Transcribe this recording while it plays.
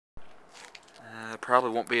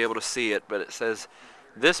probably won't be able to see it, but it says,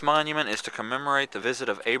 "This monument is to commemorate the visit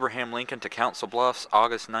of Abraham Lincoln to Council Bluffs,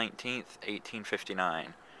 August 19th,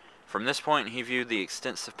 1859. From this point, he viewed the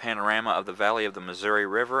extensive panorama of the valley of the Missouri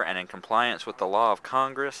River, and in compliance with the law of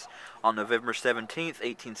Congress, on November 17th,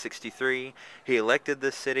 1863, he elected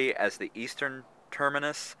this city as the eastern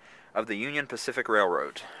terminus of the Union Pacific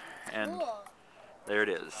Railroad." And Cool. there it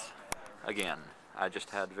is. Again, I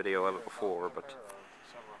just had video of it before, but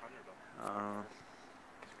alright,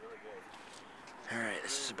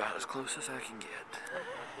 this is about as close as I can get.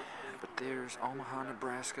 But there's Omaha,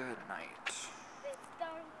 Nebraska at night.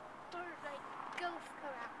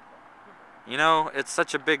 You know, it's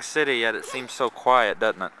such a big city, yet it seems so quiet,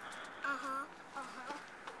 doesn't it?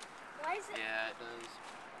 Why is it? Yeah, it does.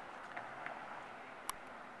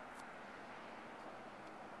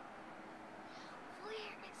 Where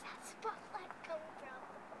is that spotlight coming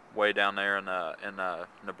from? Way down there in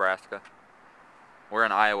Nebraska. We're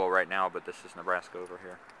in Iowa right now, but this is Nebraska over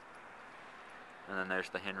here. And then there's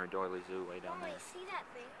the Henry Doyley Zoo way down there. I see that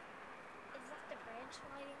thing. Is that the branch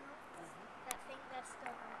lighting up? That thing that's the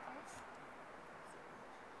necklace?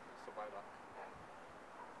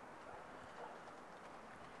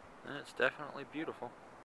 And it's definitely beautiful.